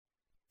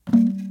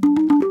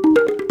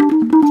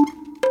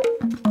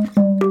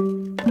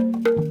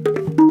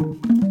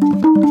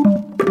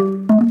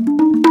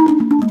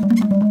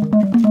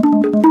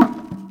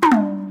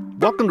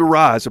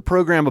Rise, a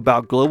program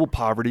about global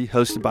poverty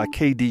hosted by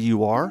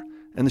KDUR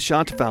and the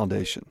Shanta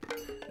Foundation,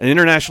 an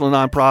international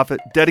nonprofit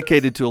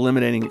dedicated to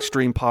eliminating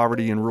extreme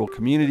poverty in rural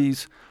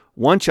communities,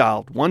 one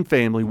child, one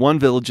family, one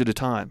village at a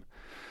time.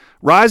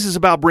 Rise is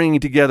about bringing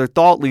together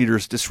thought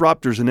leaders,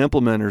 disruptors, and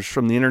implementers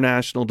from the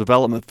international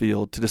development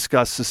field to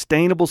discuss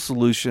sustainable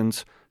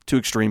solutions to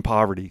extreme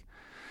poverty.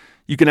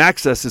 You can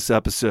access this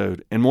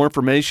episode and more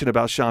information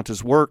about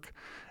Shanta's work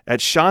at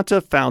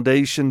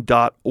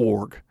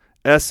shantafoundation.org,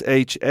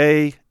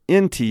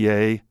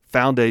 SHANTA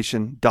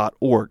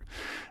foundation.org.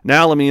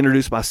 Now let me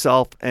introduce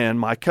myself and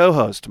my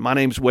co-host. My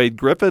name is Wade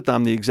Griffith.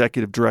 I'm the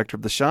executive director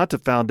of the Shanta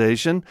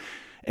Foundation.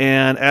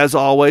 And as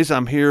always,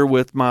 I'm here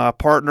with my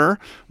partner,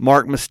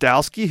 Mark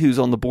Mostowski, who's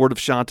on the board of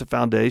Shanta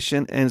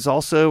Foundation and is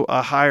also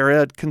a higher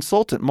ed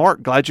consultant.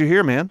 Mark, glad you're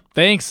here, man.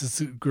 Thanks.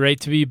 It's great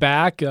to be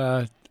back.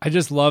 I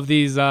just love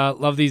these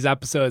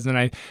episodes, and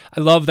I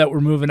love that we're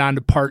moving on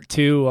to part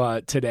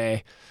 2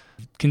 today,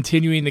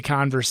 continuing the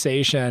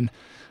conversation.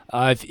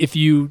 If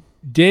you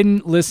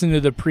didn't listen to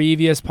the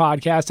previous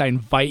podcast, I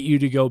invite you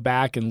to go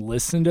back and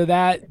listen to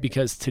that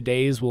because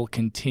today's will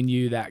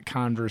continue that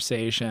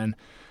conversation.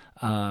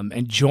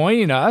 And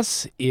joining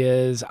us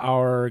is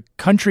our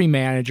country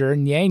manager,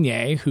 Nge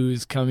Nge,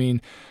 who's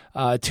coming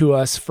to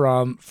us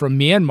from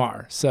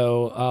Myanmar.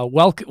 So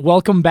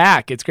welcome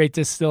back. It's great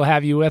to still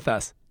have you with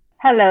us.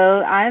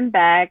 Hello, I'm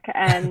back,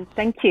 and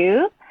thank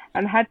you.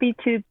 I'm happy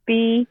to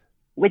be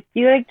with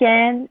you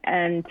again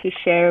and to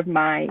share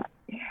my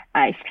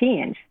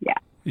experience. Yeah.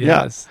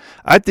 Yes.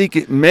 I think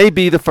it may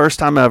be the first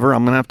time ever,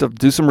 I'm going to have to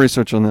do some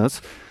research on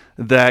this,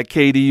 that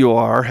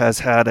KDUR has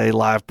had a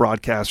live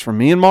broadcast from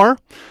Myanmar.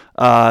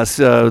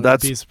 So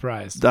that's be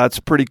surprised. That's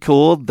pretty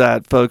cool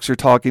that folks are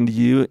talking to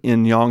you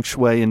in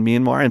Nyaungshwe in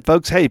Myanmar. And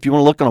folks, hey, if you want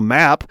to look on a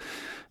map,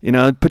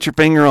 put your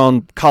finger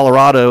on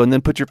Colorado and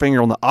then put your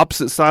finger on the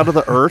opposite side of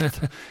the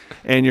earth,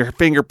 and your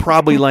finger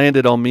probably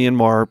landed on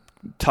Myanmar,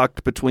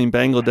 tucked between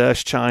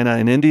Bangladesh, China,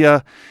 and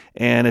India.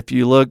 And if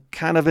you look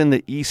kind of in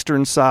the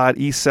eastern side,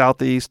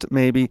 east-southeast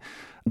maybe,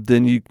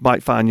 then you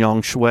might find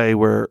Nyaungshwe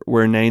where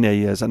Nge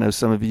Nge is. I know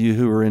some of you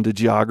who are into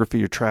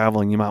geography or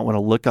traveling, you might want to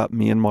look up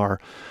Myanmar.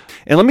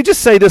 And let me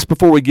just say this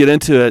before we get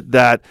into it,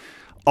 that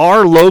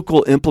our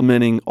local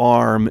implementing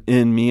arm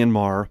in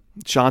Myanmar,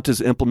 Shanta's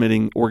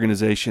implementing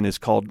organization, is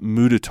called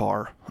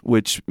Mudatar,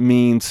 which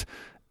means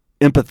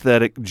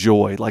empathetic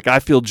joy. Like I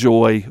feel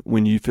joy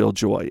when you feel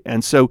joy.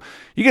 And so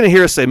you're going to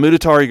hear us say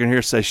Mudatar, you're going to hear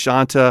us say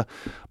Shanta,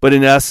 but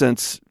in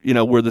essence,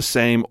 we're the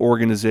same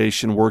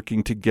organization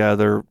working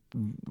together.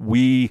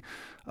 We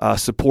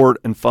support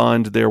and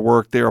fund their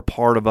work. They're a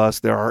part of us.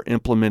 They're our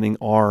implementing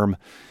arm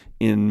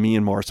in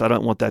Myanmar. So I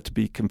don't want that to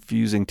be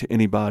confusing to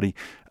anybody.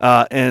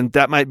 And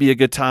that might be a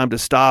good time to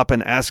stop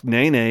and ask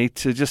Nge Nge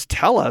to just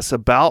tell us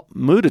about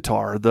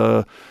Mudatar,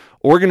 the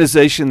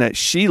organization that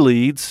she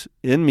leads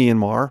in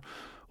Myanmar.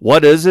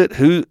 What is it?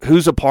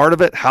 Who's a part of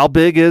it? How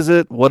big is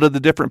it? What do the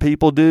different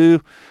people do?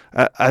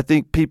 I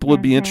think people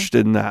would be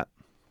interested in that.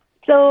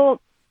 So,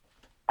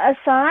 as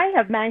I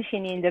have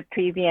mentioned in the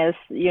previous,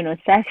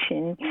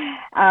 section,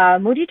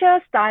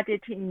 Mudatar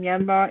started in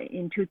Myanmar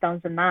in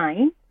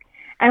 2009,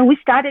 and we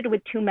started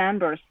with 2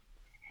 members.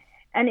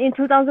 And in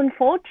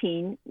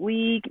 2014,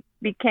 we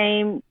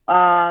became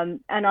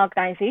an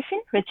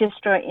organization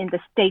registered in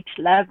the state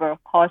level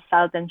called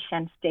Southern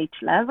Shan State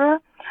level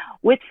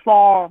with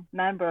 4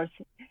 members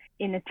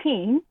in a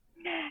team.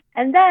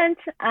 And then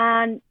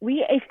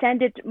we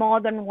extended more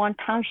than 1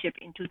 township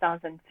in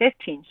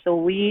 2015. So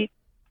we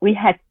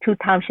had 2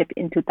 townships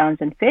in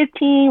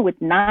 2015 with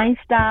 9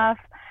 staff.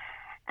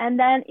 And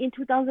then in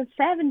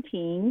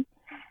 2017,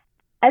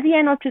 at the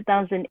end of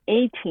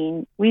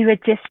 2018, we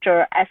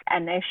registered as a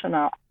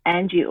national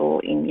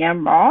NGO in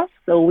Myanmar.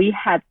 So we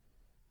had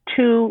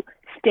 2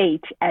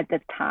 states at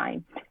the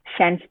time,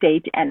 Shan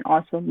State and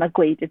also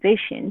Magui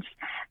divisions,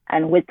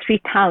 and with 3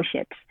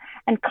 townships.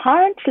 And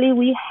currently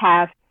we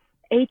have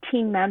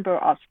 18 members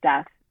of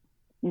staff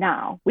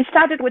now. We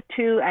started with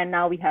 2 and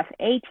now we have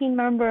 18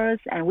 members,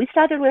 and we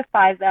started with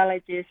 5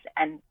 villages,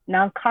 and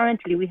now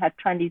currently we have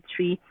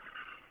 23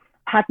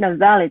 partner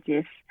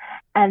villages,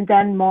 and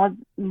then more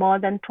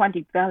than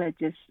 20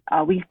 villages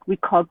we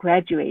call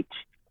graduate.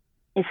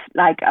 It's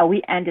like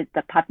we ended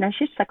the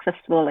partnership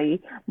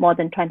successfully, more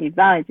than 20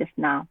 villages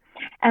now.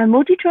 And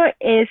Mudatar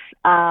is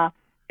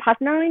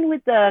partnering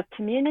with the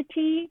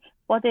community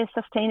for their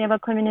sustainable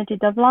community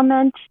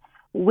development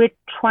with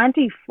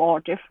 24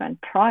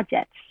 different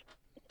projects.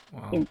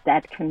 Wow. In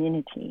that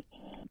community.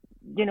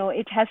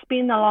 It has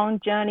been a long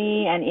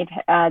journey, and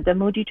the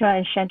Mudatar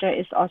and Center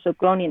is also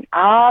growing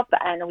up,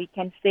 and we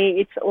can say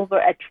it's over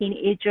a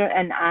teenager,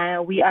 and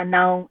we are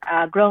now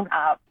grown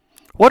up.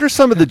 What are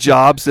some of the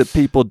jobs that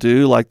people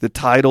do, like the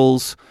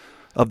titles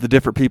of the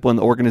different people in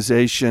the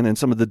organization and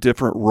some of the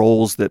different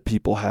roles that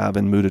people have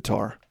in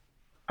Mudatar?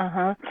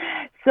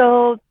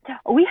 So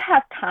we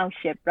have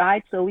township,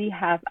 right? So we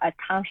have a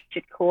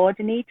township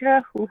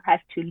coordinator who has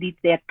to lead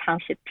their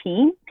township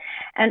team.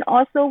 And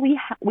also we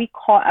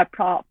call a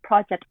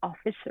project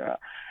officer.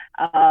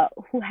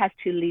 who has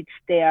to lead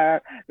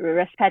their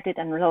respected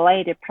and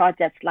related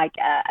projects like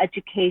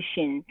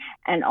education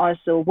and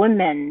also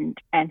women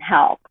and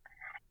health,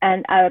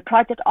 and a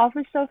project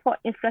officer for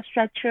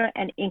infrastructure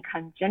and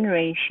income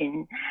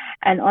generation,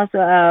 and also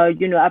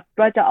a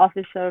project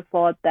officer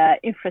for the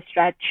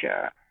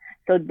infrastructure.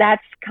 So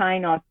that's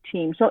kind of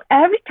team. So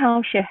every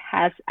township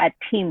has a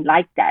team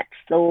like that.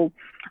 So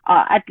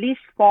at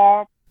least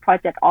 4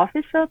 project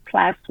officer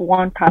plus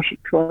 1 township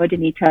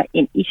coordinator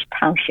in each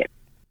township.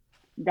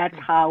 That's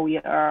how we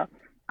are,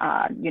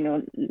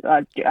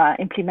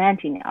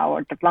 implementing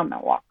our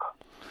development work.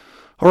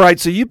 All right,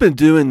 so you've been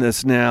doing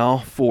this now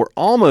for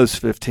almost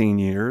 15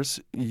 years.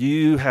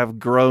 You have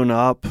grown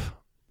up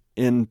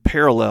in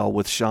parallel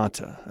with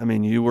Shanta. I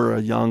mean, you were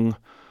a young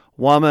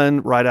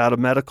woman right out of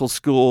medical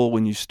school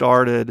when you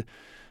started.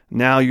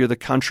 Now you're the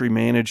country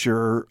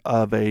manager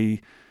of a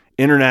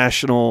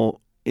international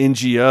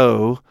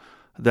NGO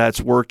that's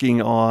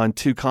working on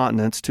 2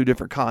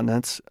 different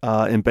continents,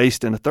 and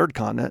based in a 3rd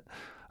continent.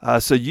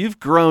 So you've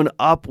grown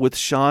up with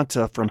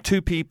Shanta from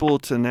 2 people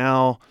to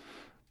now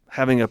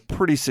having a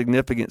pretty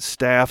significant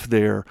staff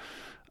there.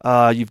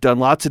 You've done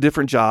lots of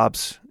different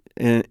jobs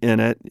in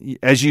it.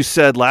 As you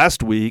said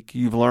last week,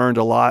 you've learned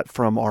a lot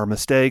from our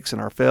mistakes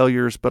and our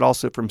failures, but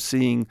also from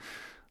seeing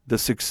the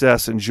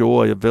success and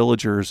joy of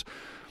villagers.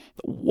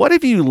 What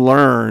have you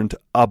learned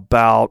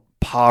about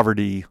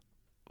poverty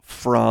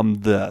from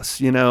this?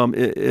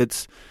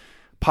 It's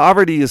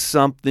poverty is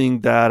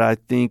something that I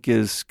think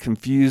is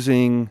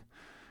confusing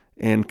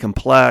and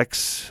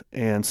complex,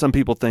 and some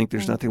people think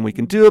there's nothing we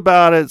can do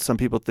about it. Some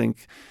people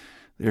think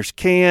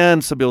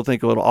some people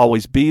think it'll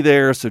always be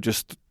there, so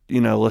just,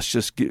 let's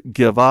just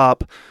give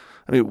up.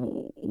 I mean,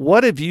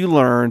 what have you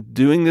learned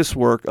doing this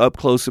work up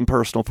close and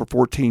personal for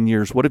 14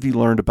 years? What have you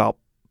learned about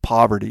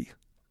poverty?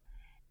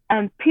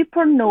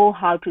 People know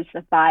how to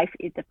survive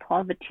in the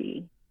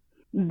poverty,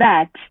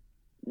 but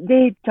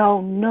they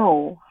don't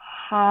know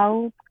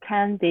how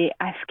can they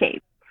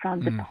escape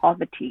from the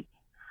poverty.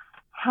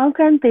 How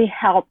can they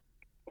help?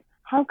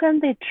 How can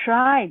they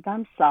try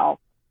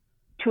themselves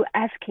to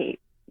escape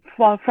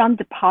from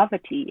the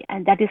poverty?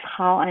 And that is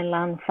how I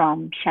learned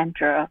from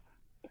Chandra.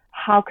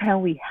 How can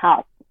we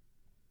help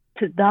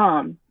to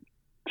them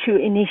to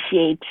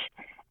initiate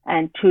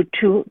and to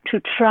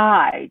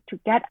try to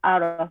get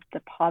out of the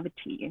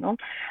poverty?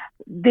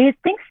 They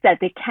think that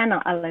they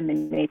cannot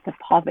eliminate the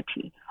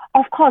poverty.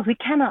 Of course, we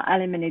cannot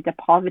eliminate the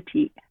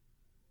poverty,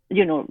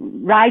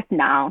 right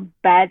now,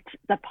 but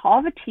the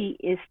poverty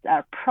is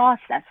a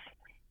process.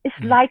 It's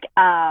like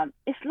a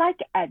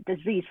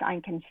disease,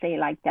 I can say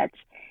like that.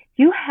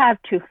 You have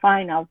to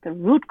find out the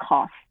root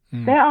cause.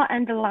 There are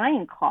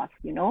underlying causes,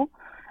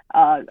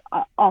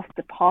 of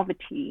the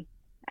poverty,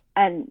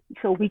 and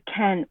so we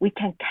can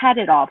cut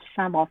it off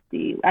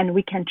and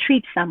we can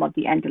treat some of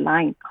the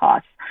underlying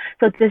causes.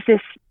 So this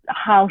is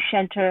how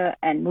Shanta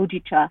and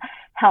Mudita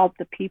help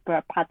the people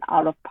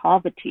out of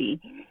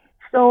poverty.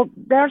 So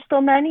there are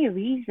so many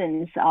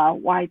reasons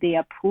why they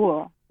are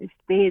poor.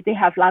 They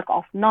have lack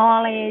of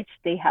knowledge,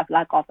 they have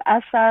lack of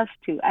access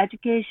to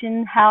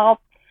education, help,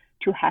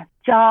 to have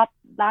job,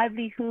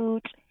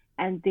 livelihood,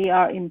 and they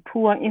are in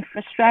poor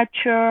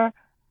infrastructure,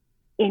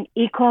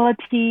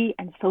 inequality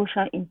and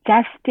social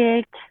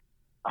injustice,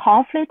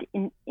 conflict,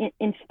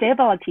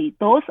 instability.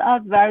 Those are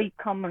very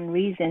common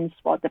reasons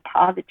for the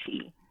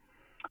poverty.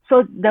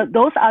 So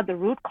those are the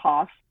root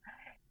cause.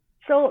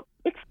 So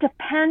it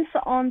depends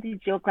on the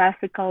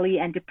geographically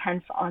and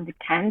depends on the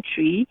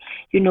country.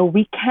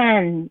 We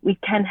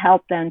can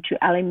help them to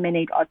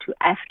eliminate or to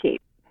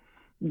escape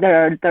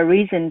the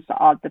reasons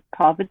of the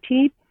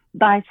poverty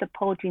by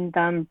supporting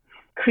them,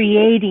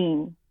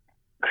 creating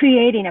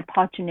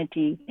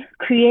opportunity,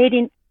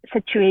 creating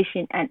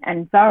situation and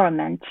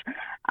environment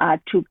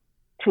to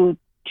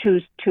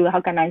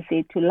how can I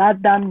say, to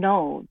let them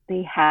know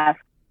they have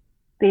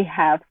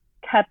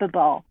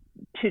capable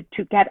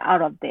to get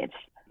out of this.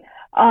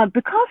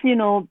 Because,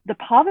 the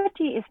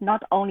poverty is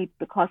not only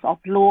because of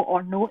low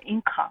or no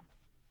income.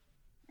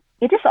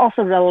 It is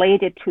also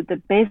related to the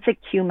basic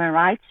human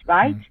rights,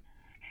 right?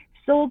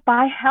 So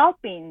by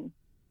helping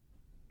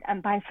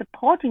and by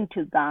supporting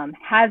to them,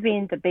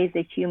 having the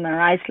basic human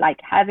rights,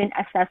 like having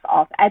access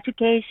of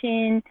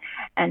education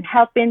and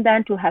helping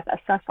them to have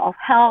access of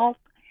health,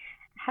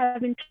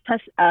 helping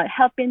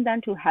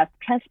them to have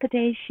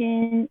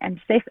transportation and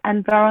safe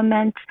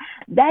environment,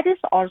 that is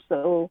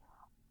also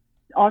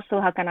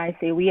how can I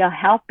say, we are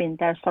helping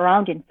the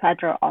surrounding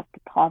factor of the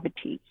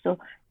poverty. So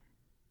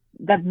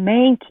the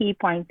main key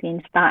point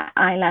is that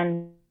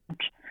island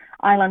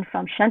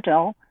from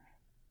Chantal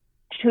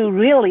to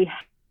really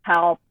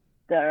help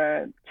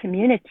the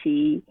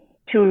community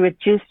to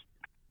reduce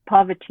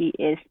poverty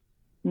is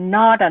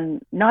not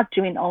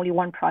doing only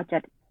one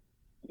project.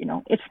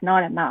 It's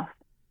not enough.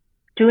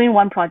 Doing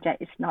one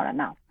project is not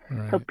enough.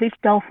 Right. So please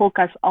don't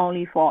focus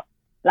only for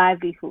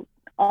livelihood,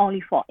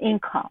 only for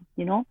income.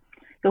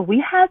 So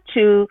we have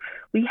to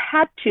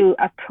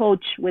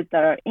approach with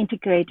the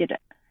integrated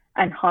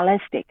and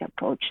holistic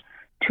approach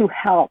to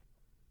help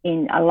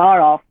in a lot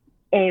of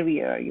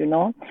area,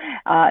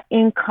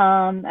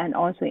 income and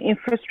also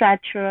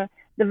infrastructure.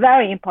 The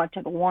very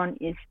important one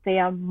is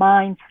their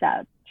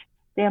mindset,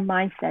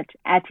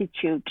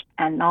 attitude,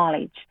 and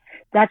knowledge.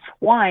 That's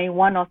why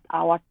one of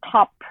our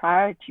top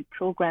priority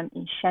program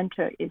in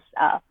center is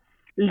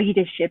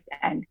leadership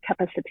and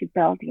capacity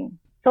building.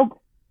 So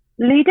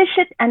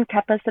leadership and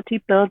capacity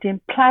building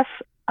plus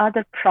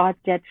other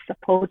projects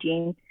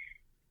supporting,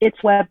 it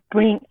will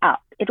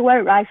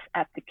rise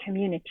up the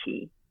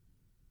community,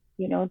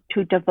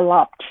 to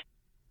develop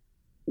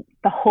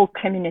the whole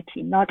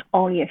community, not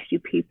only a few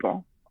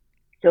people.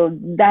 So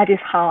that is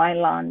how I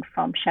learned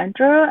from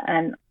Chandra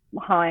and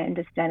how I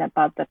understand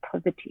about the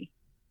poverty.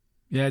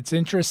 Yeah, it's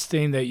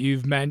interesting that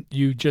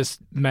you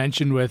just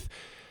mentioned with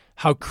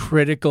how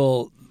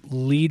critical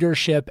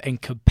leadership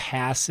and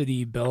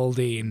capacity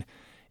building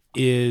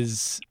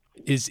is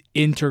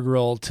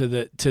integral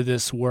to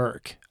this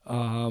work.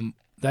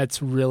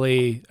 That's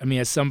really,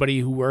 as somebody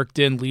who worked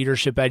in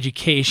leadership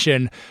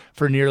education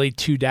for nearly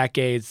 2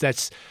 decades,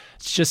 it's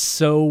just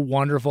so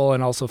wonderful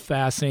and also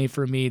fascinating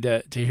for me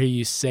to hear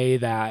you say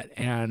that,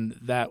 and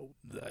that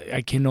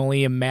I can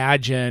only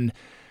imagine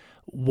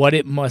what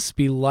it must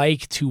be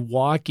like to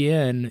walk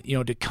in,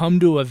 to come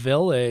to a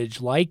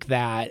village like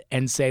that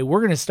and say,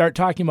 we're going to start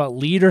talking about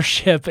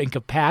leadership and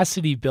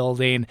capacity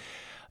building.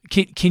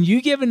 Can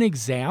you give an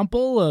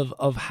example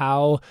of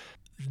how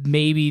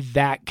maybe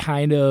that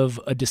kind of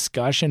a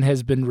discussion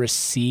has been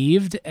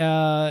received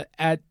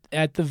at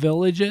the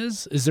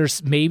villages? Is there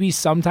maybe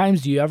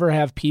sometimes, do you ever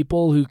have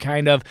people who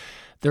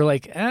they're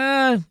like,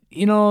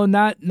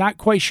 not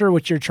quite sure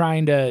what you're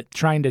trying to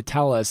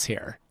tell us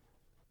here?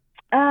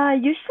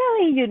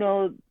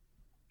 Usually,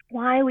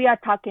 why we are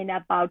talking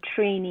about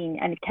training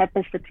and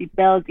capacity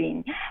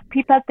building,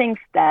 people think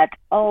that,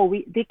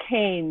 they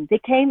came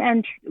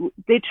and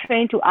they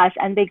trained to us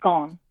and they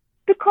gone.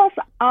 Because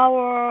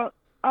our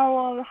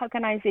how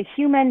can I say,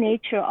 human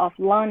nature of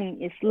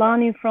learning is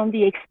learning from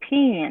the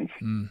experience.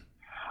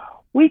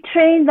 We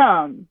train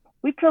them,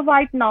 we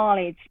provide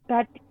knowledge,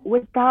 but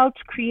without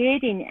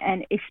creating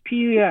an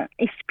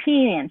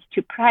experience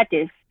to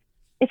practice,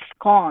 it's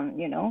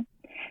gone,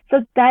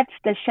 So that's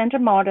the center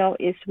model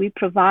is we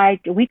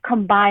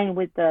combine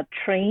with the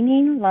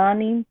training,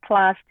 learning,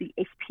 plus the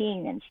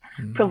experience,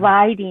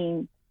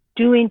 providing,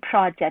 doing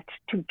projects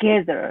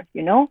together,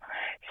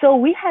 So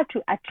we have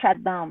to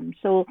attract them.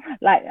 So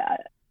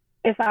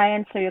if I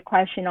answer your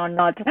question or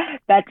not,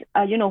 but,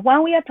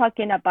 when we are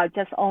talking about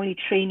just only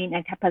training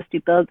and capacity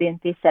building,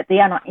 they said they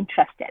are not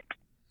interested.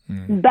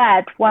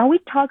 But when we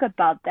talk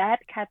about that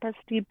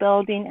capacity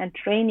building and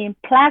training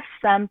plus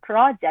some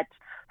projects,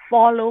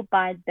 followed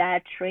by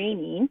that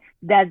training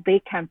that they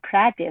can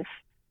practice,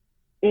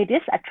 it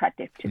is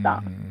attractive to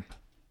them.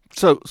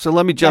 So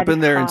let me jump in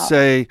there and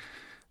say,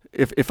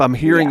 if I'm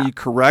hearing you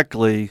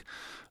correctly,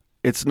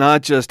 it's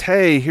not just,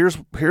 hey, here's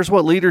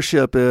what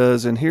leadership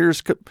is, and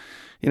here's,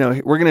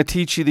 we're going to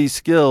teach you these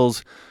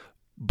skills,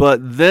 but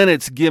then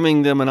it's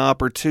giving them an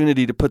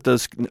opportunity to put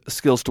those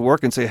skills to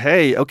work and say,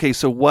 hey, okay,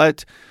 so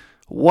what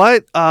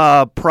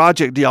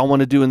project do y'all want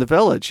to do in the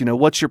village?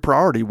 What's your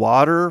priority?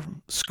 Water,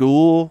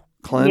 school,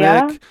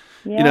 clinic,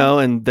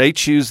 and they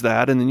choose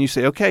that, and then you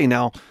say, okay,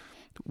 now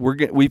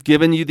we've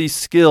given you these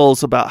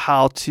skills about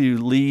how to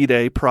lead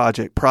a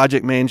project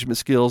management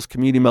skills,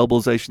 community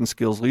mobilization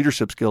skills,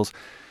 leadership skills.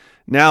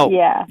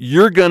 Now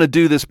you're going to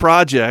do this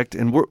project,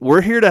 and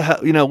we're here to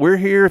help. We're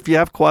here if you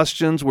have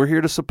questions. We're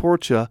here to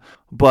support you.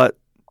 But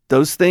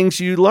those things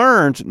you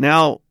learned,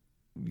 now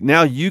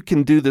you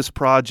can do this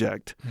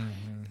project,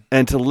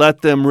 and to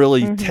let them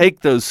really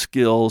take those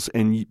skills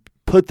and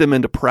put them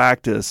into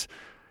practice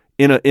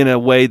in a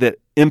way that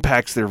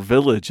impacts their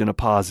village in a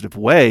positive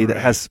way, that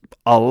has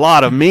a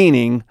lot of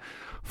meaning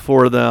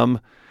for them.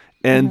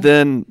 And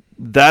then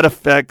that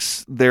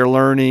affects their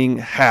learning.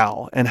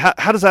 How? And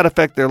how does that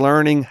affect their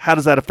learning? How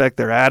does that affect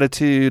their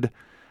attitude?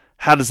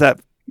 How does that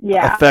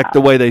affect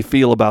the way they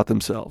feel about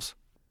themselves?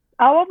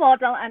 Our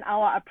model and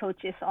our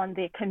approach is on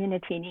the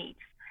community needs.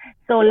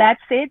 So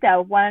let's say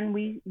that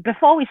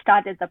before we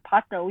started the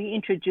partner, we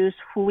introduced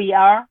who we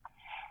are.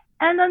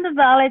 And then the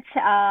village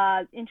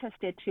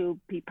interested to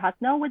be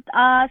partner with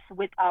us,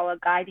 with our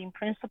guiding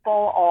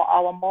principle or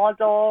our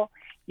model.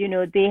 They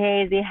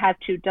have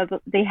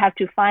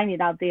to find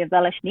it out their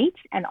village needs,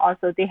 and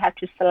also they have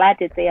to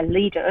select their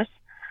leaders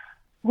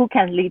who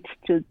can lead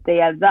to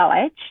their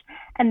village,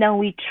 and then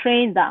we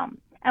train them.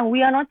 And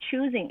we are not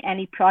choosing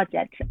any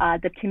project.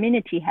 The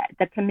community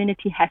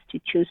has to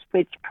choose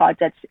which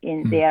projects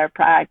in their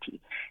priority.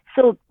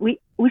 So we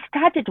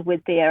started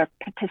with their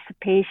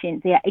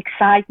participation, their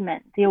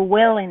excitement, their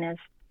willingness,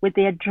 with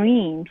their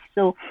dreams.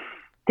 So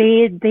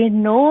they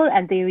know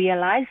and they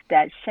realize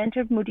that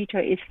Center Mudita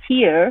is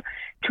here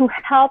to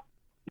help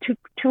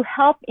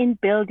in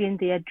building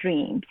their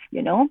dreams,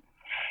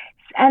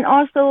 And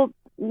also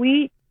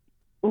we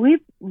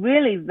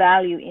really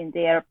value in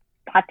their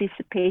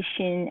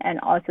participation and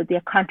also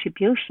their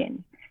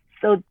contribution.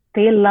 So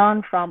they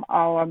learn from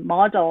our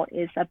model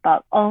is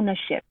about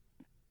ownership.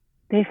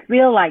 They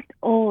feel like,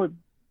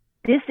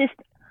 this is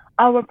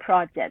our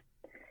project.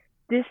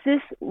 this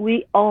is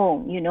we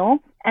own,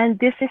 and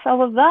this is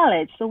our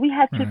village. So we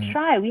have to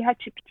try, we have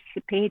to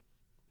participate.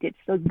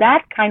 So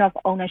that kind of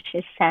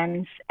ownership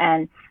sense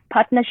and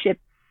partnership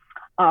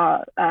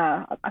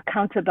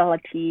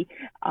accountability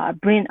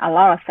bring a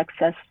lot of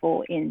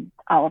successful in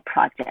our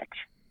project.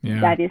 Yeah.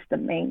 That is the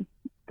main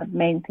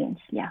things.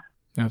 Yeah.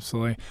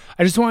 Absolutely.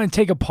 I just want to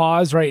take a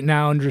pause right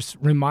now and just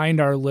remind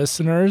our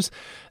listeners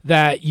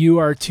that you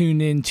are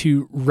tuned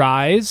into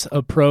Rise,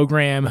 a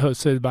program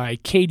hosted by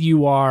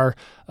KDUR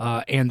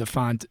and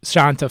the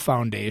Shanta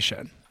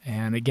Foundation.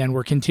 And again,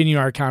 we're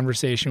continuing our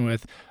conversation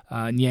with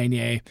Nge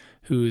Nge,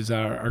 who's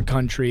our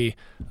country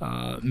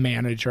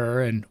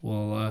manager. And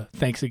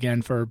thanks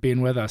again for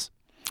being with us.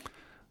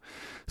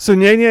 So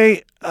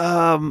Nge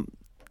Nge,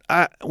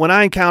 when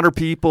I encounter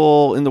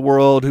people in the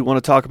world who want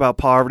to talk about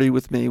poverty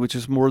with me, which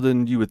is more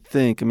than you would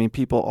think. I mean,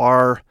 people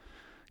are,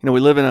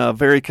 we live in a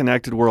very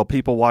connected world.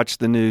 People watch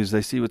the news.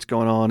 They see what's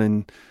going on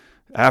in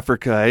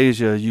Africa,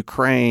 Asia,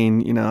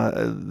 Ukraine.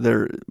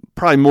 They're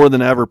probably more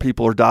than ever,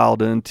 people are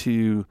dialed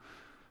into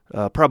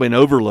probably an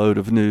overload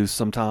of news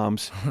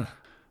sometimes.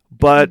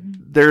 But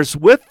there's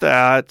with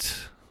that,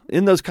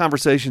 in those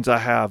conversations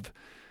I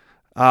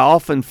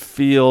often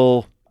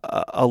feel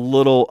a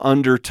little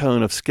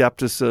undertone of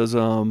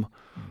skepticism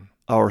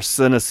or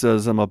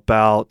cynicism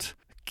about,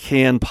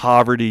 can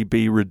poverty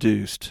be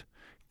reduced?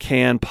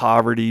 Can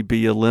poverty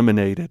be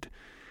eliminated?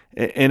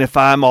 And if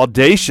I'm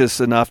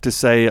audacious enough to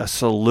say a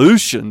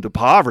solution to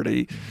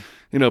poverty,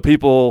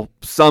 people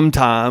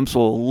sometimes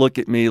will look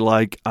at me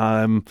like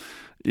I'm,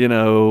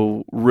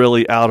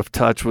 really out of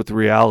touch with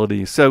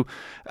reality. So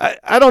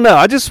I don't know.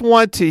 I just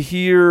want to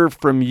hear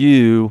from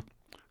you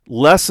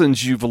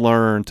lessons you've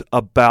learned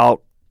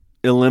about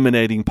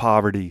eliminating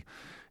poverty.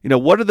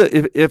 What are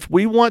if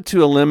we want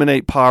to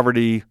eliminate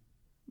poverty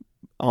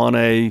on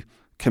a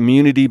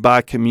community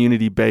by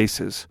community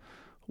basis,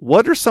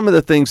 what are some of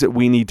the things that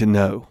we need to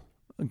know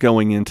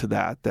going into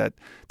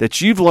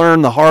that you've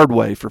learned the hard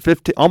way for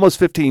almost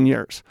 15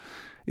 years?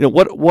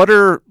 What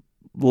are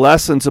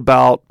lessons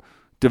about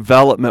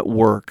development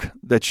work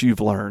that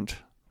you've learned?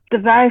 The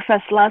very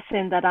first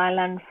lesson that I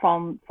learned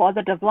for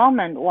the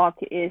development work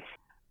is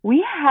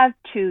we have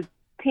to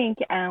think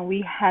and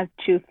we have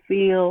to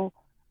feel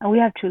and we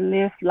have to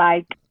live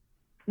like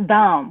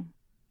them.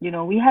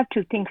 We have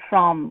to think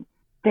from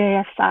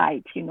their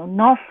side,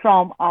 not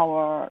from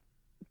our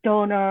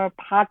donor,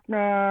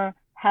 partner,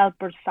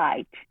 helper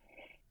side.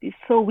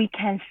 So we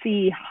can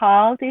see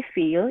how they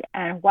feel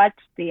and what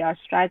they are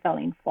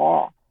struggling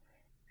for.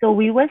 So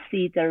we will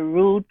see the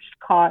root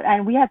cause,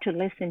 and we have to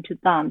listen to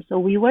them. So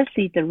we will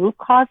see the root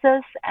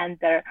causes and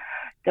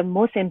the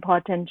most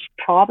important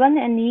problem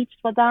and needs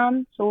for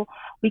them. So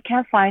we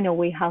can find a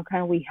way, how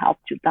can we help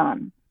to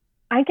them?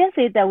 I can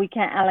say that we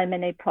can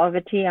eliminate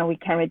poverty and we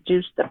can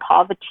reduce the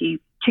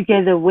poverty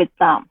together with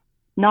them,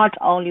 not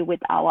only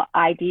with our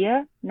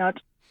idea, not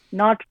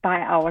by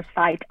our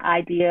side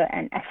idea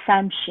and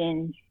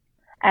assumptions,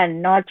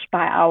 and not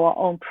by our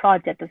own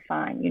project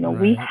design. Right.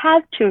 We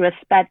have to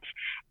respect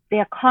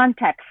their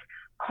context,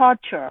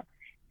 culture,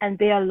 and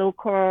their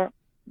local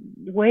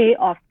way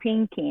of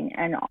thinking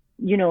and,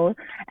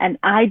 an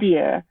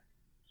idea.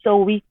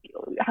 So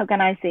how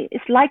can I say?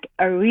 It's like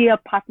a real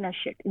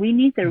partnership. We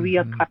need a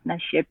real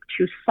partnership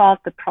to solve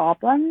the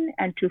problem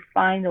and to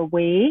find a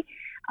way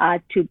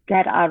to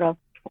get out of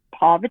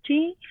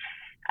poverty.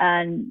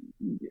 And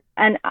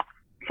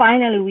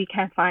finally, we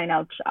can find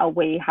out a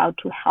way how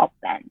to help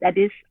them. That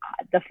is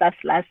the first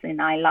lesson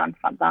I learned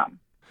from them.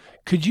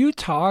 Could you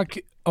talk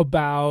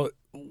about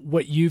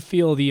what you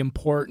feel the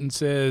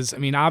importance is? I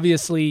mean,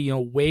 obviously,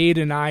 Wade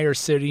and I are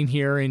sitting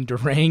here in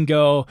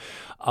Durango,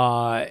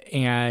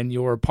 and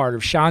you're part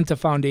of Shanta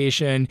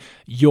Foundation.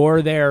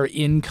 You're there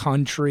in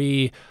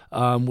country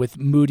with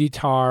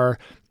Muditar,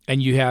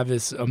 and you have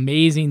this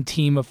amazing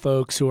team of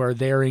folks who are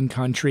there in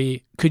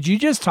country. Could you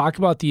just talk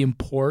about the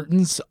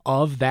importance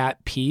of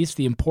that piece,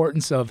 the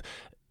importance of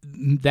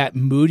that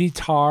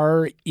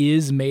Muditar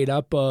is made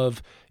up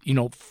of,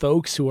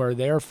 folks who are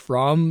there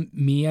from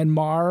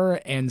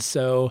Myanmar. And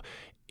so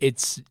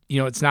it's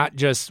not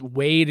just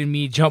Wade and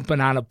me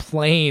jumping on a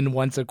plane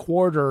once a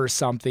quarter or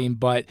something,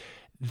 but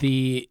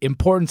the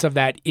importance of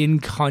that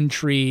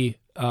in-country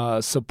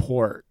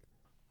support.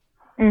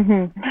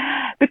 Mm-hmm.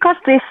 Because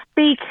they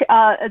speak,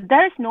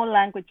 there is no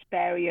language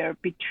barrier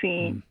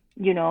between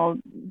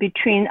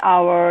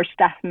our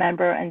staff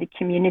member and the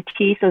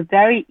community. So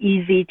very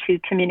easy to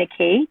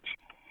communicate.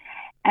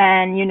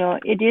 And,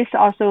 it is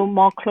also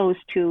more close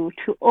to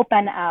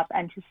open up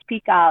and to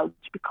speak out,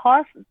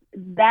 because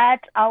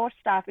that our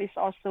staff is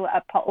also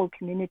a Pa'o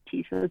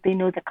community. So they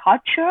know the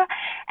culture,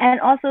 and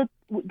also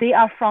they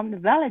are from the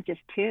villages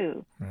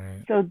too.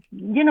 Right. So,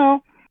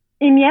 in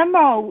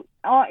Myanmar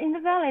or in the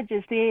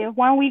villages,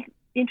 when we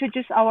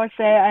introduce ourselves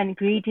and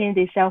greeting,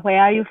 they say,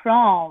 "Where are you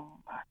from?"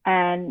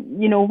 And,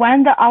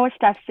 when our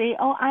staff say,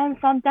 "Oh, I'm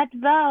from that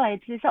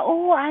village," they say,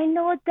 "Oh, I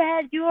know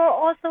that you are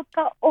also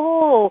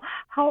Pa'o.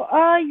 How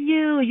are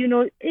you?"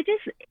 It is,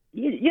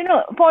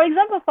 for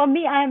example, for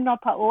me, I am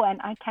not Pa'o and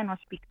I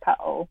cannot speak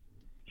Pa'o.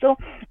 So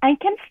I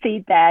can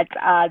see that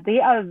they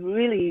are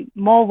really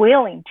more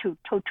willing to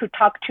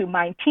talk to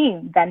my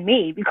team than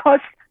me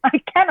because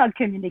I cannot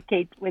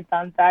communicate with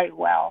them very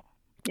well.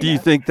 Do you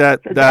think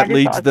that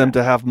leads them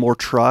to have more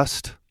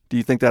trust? Do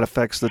you think that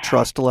affects the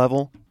trust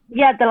level?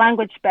 Yeah, the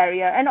language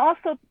barrier. And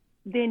also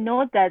they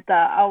know that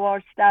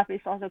our staff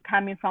is also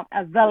coming from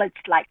a village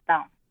like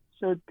them.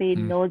 So they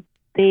know,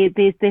 they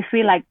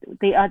feel like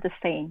they are the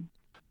same.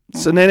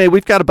 So, Nge,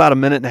 we've got about a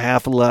minute and a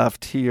half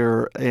left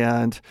here,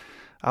 and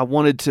I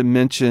wanted to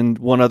mention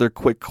one other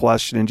quick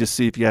question and just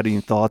see if you had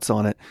any thoughts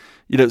on it.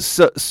 You know,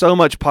 so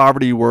much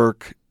poverty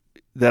work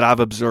that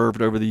I've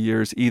observed over the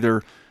years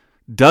either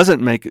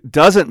doesn't make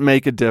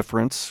a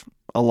difference,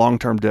 a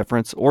long-term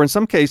difference, or in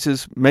some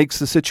cases makes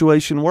the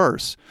situation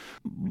worse.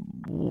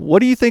 What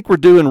do you think we're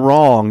doing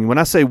wrong? When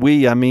I say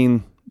we, I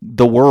mean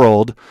the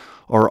world,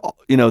 or,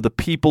 you know, the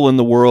people in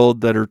the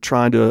world that are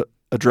trying to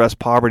address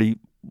poverty.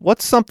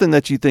 What's something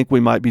that you think we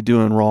might be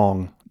doing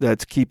wrong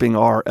that's keeping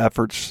our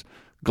efforts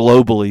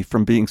globally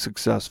from being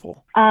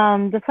successful?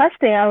 The first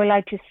thing I would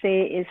like to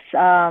say is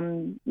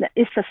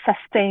it's a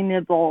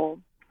sustainable.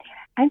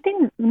 I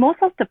think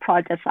most of the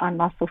projects are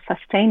not so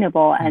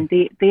sustainable, and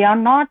they are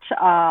not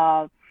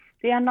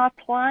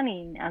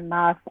planning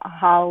enough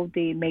how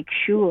they make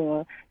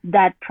sure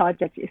that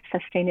project is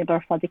sustainable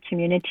for the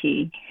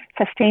community.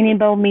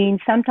 Sustainable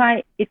means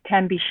sometimes it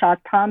can be short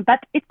term,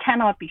 but it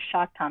cannot be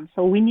short term.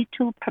 So we need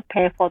to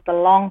prepare for the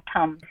long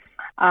term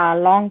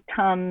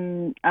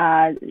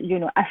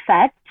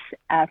effects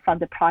from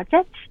the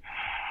project.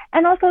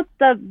 And also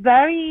the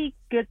very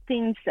good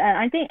things, and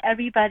I think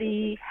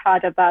everybody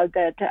heard about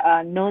that,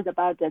 knows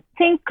about that,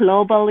 think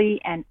globally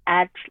and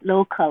act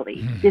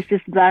locally. This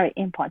is very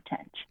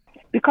important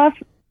because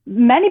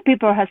many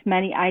people have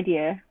many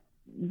ideas,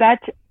 but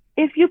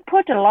if you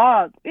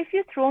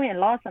throw in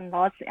lots and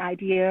lots of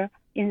ideas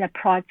in a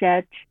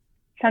project,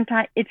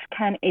 sometimes it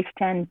can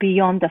extend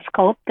beyond the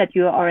scope that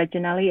you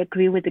originally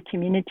agree with the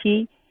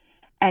community,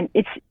 and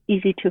it's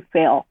easy to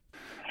fail.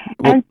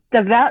 And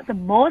the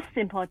most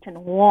important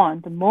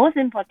one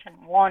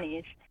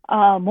is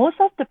most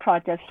of the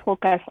projects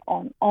focus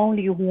on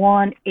only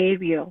one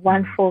area,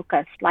 one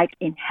focus, like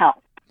in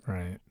health,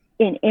 right,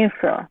 in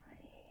infra.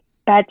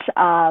 But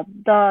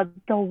the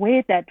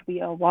way that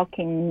we are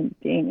working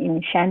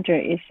in Chandra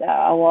is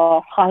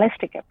our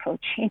holistic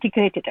approach,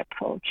 integrated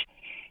approach.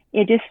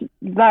 It is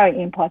very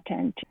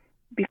important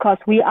because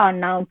we are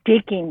now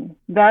digging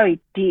very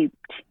deep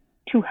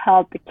to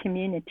help the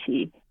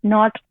community,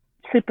 not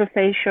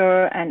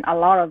superficial and a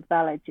lot of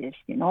villages,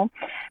 you know.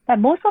 But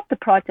most of the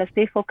projects,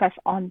 they focus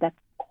on the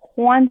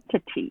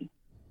quantity,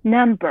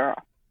 number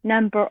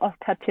of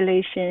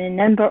population,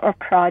 number of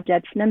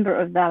projects, number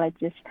of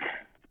villages.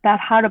 But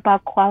how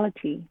about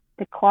quality?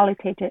 The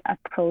qualitative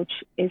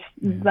approach is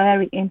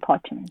very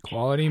important.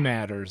 Quality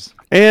matters.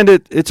 And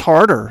it's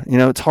harder. You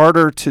know, it's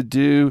harder to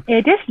do.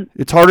 It is.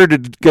 It's harder to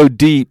go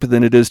deep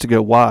than it is to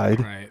go wide.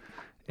 Right.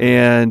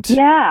 And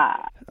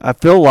yeah. I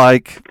feel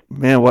like,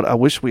 man, I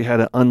wish we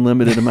had an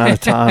unlimited amount of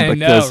time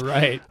because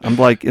right. I'm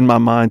like in my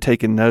mind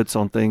taking notes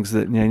on things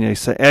that Nge Nge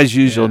say. As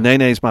usual, Nge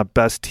Nge is my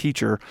best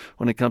teacher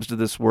when it comes to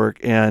this work.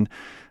 And,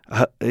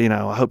 you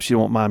know, I hope she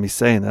won't mind me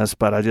saying this,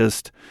 but I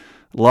just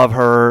love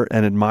her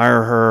and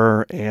admire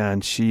her.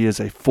 And she is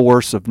a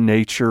force of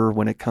nature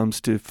when it comes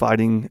to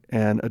fighting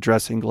and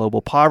addressing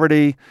global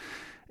poverty.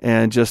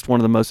 And just one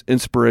of the most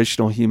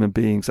inspirational human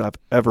beings I've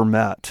ever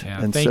met.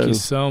 Yeah, and thank you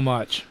so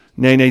much.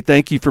 Nge Nge,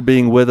 thank you for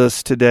being with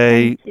us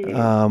today.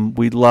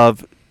 We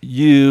love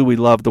you. We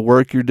love the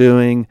work you're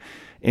doing.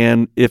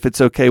 And if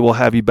it's okay, we'll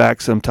have you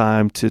back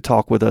sometime to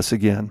talk with us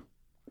again.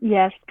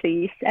 Yes,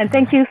 please. And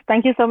thank you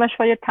so much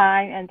for your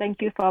time, and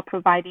thank you for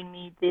providing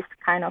me this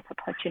kind of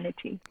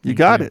opportunity. You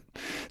got it.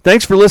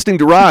 Thanks for listening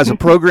to Rise, a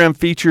program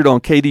featured on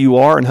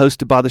KDUR and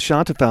hosted by the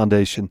Shanta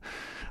Foundation.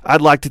 I'd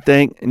like to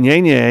thank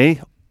Nge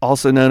Nge,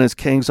 also known as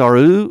Kang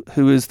Zaru,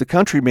 who is the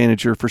country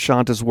manager for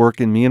Shanta's work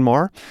in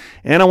Myanmar.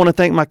 And I want to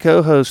thank my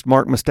co-host,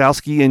 Mark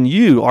Mostowski, and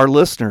you, our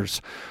listeners,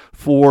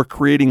 for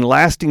creating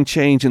lasting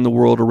change in the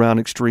world around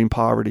extreme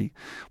poverty.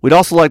 We'd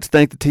also like to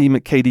thank the team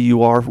at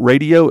KDUR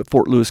Radio at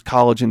Fort Lewis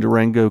College in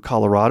Durango,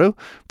 Colorado,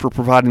 for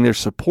providing their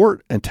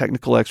support and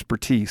technical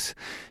expertise.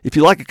 If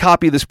you'd like a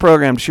copy of this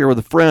program to share with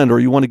a friend, or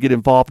you want to get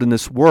involved in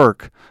this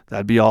work,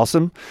 that'd be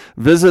awesome.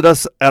 Visit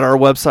us at our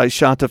website,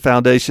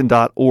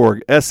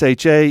 shantafoundation.org,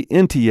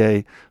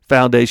 SHANTA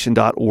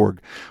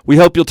foundation.org. We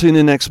hope you'll tune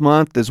in next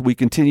month as we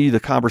continue the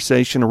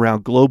conversation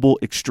around global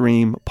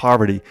extreme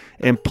poverty.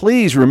 And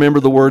please remember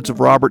the words of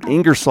Robert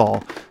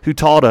Ingersoll, who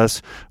taught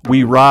us,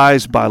 "We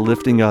rise by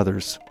lifting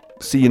others."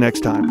 See you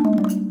next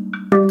time.